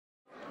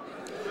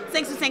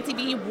seg2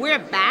 TV, we're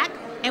back,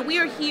 and we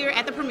are here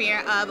at the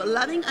premiere of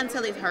Loving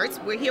Until It Hurts.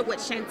 We're here with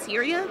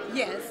SHAWNTARIA.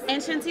 Yes. And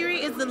SHAWNTARIA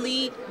is the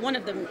lead, one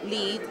of the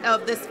leads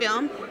of this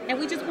film, and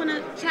we just want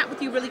to chat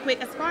with you really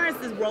quick. As far as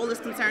this role is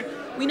concerned,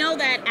 we know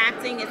that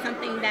acting is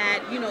something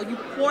that, you know, you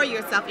pour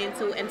yourself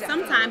into, and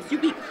sometimes you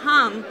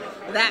become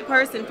that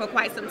person for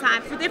quite some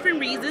time for different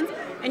reasons,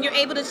 and you're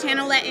able to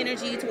channel that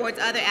energy towards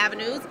other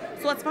avenues.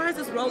 So as far as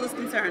this role is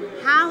concerned,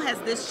 how has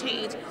this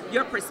changed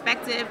your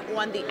perspective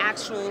on the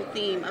actual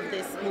theme of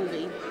this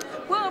movie?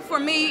 Well, for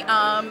me,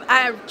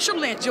 I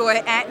truly enjoy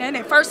acting,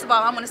 and first of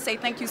all, I want to say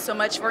thank you so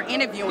much for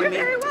interviewing me.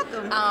 You're very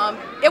welcome.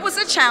 It was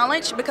a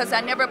challenge because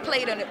I never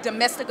played a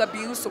domestic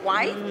abuse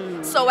wife,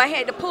 so I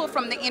had to pull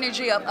from the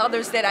energy of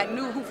others that I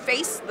knew who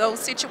faced those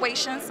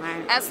situations,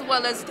 as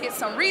well as did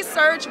some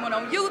research, went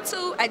on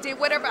YouTube, I did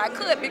whatever I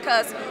could,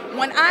 because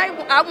when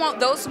I want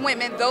those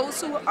women,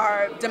 those who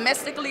are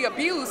domestically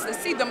abused, to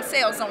see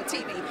themselves on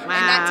TV and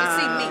not to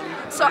see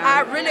me. So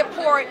I really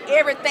poured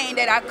everything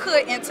that I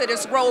could into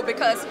this role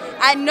because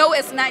I know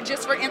it's not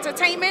just for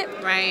entertainment.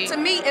 Right. To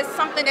me, it's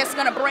something that's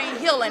going to bring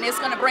healing. It's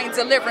going to bring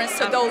deliverance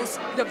to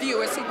the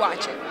viewers who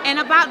watch it. And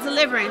about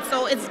deliverance,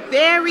 so it's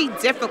very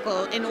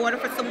difficult in order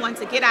for someone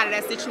to get out of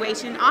that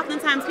situation.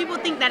 Oftentimes, people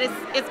think that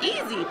it's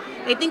easy.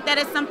 They think that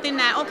it's something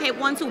that, okay,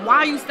 why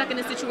are you stuck in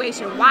this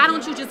situation? Why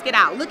don't you just get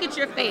out? Look at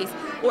your face,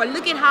 or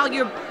look at how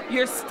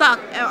you're stuck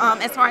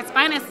as far as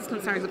finance is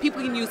concerned. So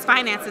people can use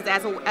finances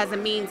as a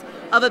means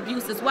of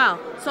abuse as well.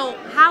 So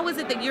how is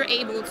it that you're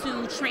able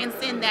to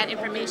transcend that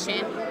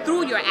information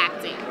through your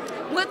acting?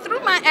 Well, through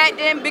my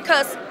acting,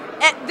 because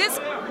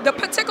at the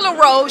particular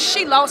role,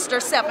 she lost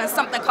herself in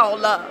something called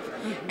love.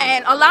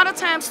 And a lot of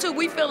times too,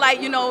 we feel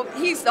like, you know,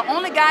 he's the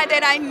only guy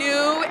that I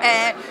knew,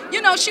 and you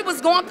know, she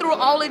was going through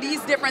all of these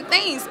different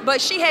things,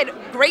 but she had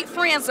great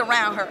friends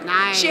around her.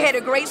 Nice. She had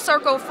a great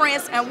circle of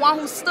friends, and one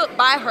who stood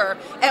by her,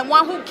 and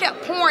one who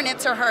kept pouring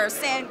into her,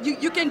 saying,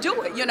 you can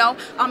do it, you know,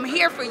 I'm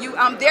here for you,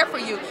 I'm there for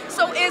you.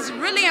 So it's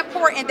really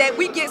important that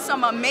we get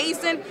some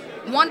amazing,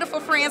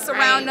 wonderful friends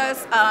around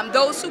us,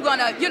 those who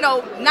gonna, you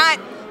know, not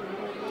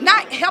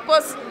help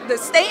us to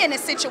stay in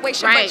this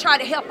situation, but try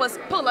to help us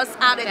pull us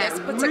out of this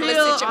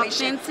particular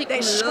situation.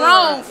 They're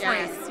strong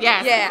friends.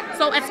 Yes. Yeah.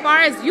 So as far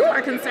as you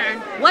are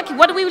concerned, what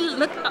do we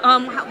look?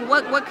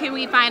 What can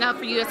we find out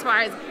for you as far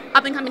as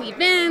up and coming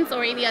events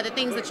or any other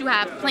things that you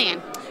have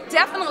planned?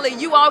 Definitely,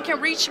 you all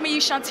can reach me,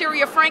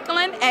 SHAWNTARIA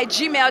FRANKLIN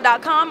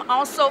 @gmail.com.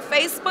 Also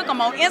Facebook.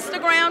 I'm on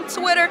Instagram,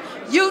 Twitter,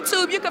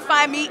 YouTube. You can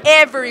find me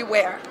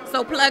everywhere.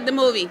 So plug the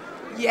movie.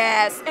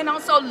 Yes, and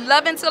also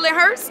Love Until It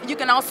Hurts. You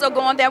can also go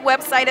on that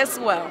website as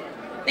well.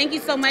 Thank you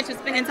so much for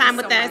spending time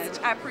with us.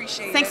 I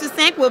appreciate it.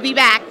 Seg2 We'll be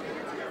back.